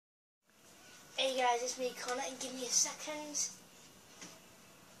Hey guys, it's me Connor, and give me a second.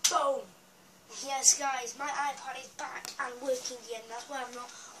 Boom! Yes guys, my iPad is back and working again. That's why I'm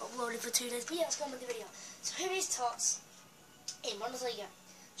not uploading for 2 days. But yeah, let's go on with the video. So here is Tots in Bundesliga.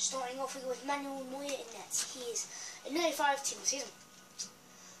 Starting off with Manuel Neuer in net. He is a 95 team season.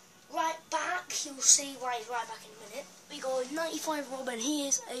 Right back, you'll see why he's right back in a minute. We go 95 Robin. He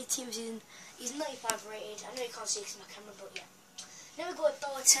is a team season. He's 95 rated. I know you can't see because of my camera, but yeah. Then we go with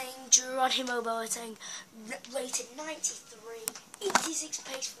Boateng, Geronimo Boateng, rated 93, 86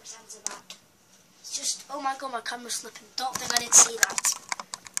 pace for a centre back. It's just, oh my god, my camera's slipping. Don't think I didn't see that.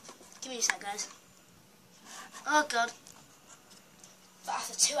 Give me a sec, guys. Oh god. But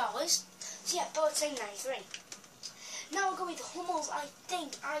after 2 hours, so yeah, Boateng 93. Now we'll go with Hummels. I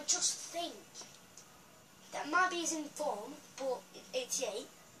just think that maybe he's in form, but 88.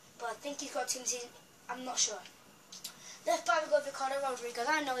 But I think he's got team season. I'm not sure. Left back we go with Ricardo Rodriguez.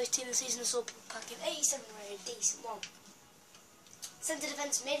 I know his team this season is so packing 87 rated, decent one. Centre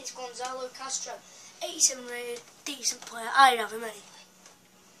defence mid is Gonzalo Castro, 87 rated, decent player. I'd have him anyway.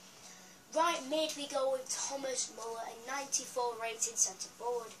 Right mid we go with Thomas Muller, a 94 rated centre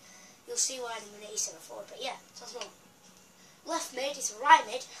forward. You'll see why in a minute he's centre forward, but yeah, Thomas Muller. Left mid is right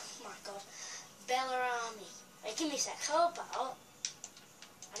mid. Oh my god, Bellarami. Wait, give me a sec. How about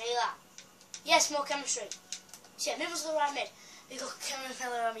I do that? Yes, more chemistry. So yeah, mid was the right mid. We got Kevin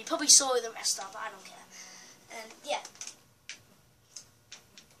Bellarami. You probably saw who the rest are, but I don't care. And yeah.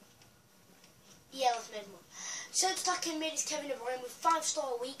 Yeah, left mid one. Centre attacking mid is Kevin De Bruyne with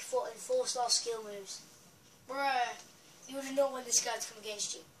 5-star weak foot and 4-star skill moves. Bruh, you wouldn't know when this guy's come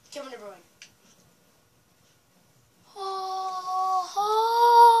against you. Kevin De Bruyne.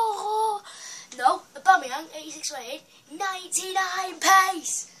 No, Aubameyang, 86 rated, 99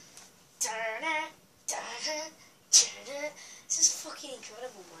 pace. This is fucking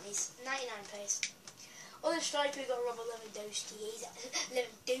incredible, man. He's 99 pace. Other striker we got Robert Lewandowski. He's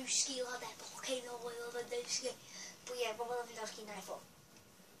Lewandowski, like that fucking Lewandowski. But yeah, Robert Lewandowski 94.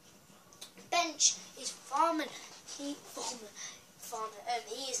 Bench is Farman. He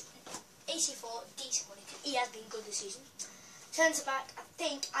is 84, decent one. He has been good this season. Centre back,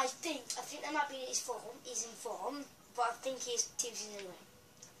 I think that might be his form. He's in form, but I think he's team season anyway.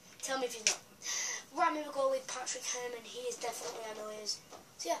 Tell me if he's not. Right, we will go with Patrick Herman. He is definitely, I know he is.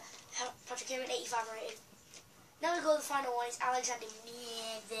 So yeah, Patrick Herman, 85 rated. Now we go to the final one. It's Alexander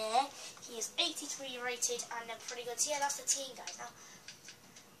there. He is 83 rated and they're pretty good. So yeah, that's the team, guys. Now,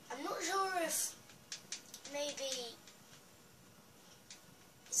 I'm not sure if maybe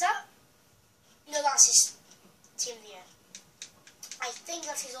is that? No, that's his team of the year. I think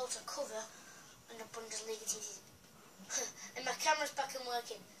that's his auto cover on the Bundesliga team season. And my camera's back and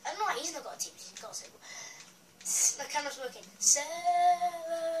working. I don't know why he's not got a team season, got to say. My camera's working.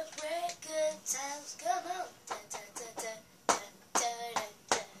 Celebrate good times, come on.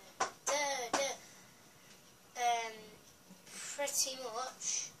 Pretty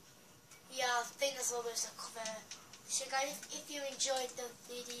much. Yeah, I think that's all there's to cover. So guys, if you enjoyed the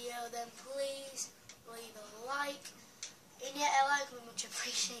video, then please leave a like. And yeah, a like would be much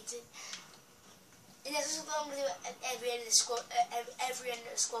appreciated. And this is what I'm going to do at every end of the squad. Every end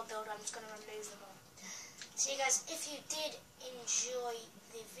of the squad build, I'm just going to remove them all. So you guys, if you did enjoy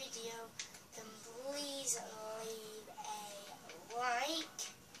the video, then please leave a like.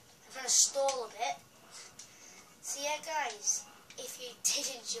 I'm going to stall a bit. So yeah, guys, if you did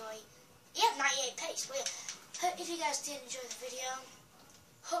enjoy, yeah, 98 pace. But yeah, if you guys did enjoy the video,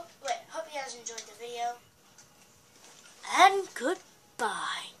 hope you guys enjoyed the video. And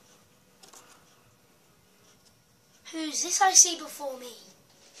goodbye. Who's this I see before me?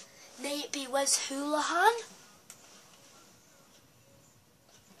 May it be Wes Houlihan?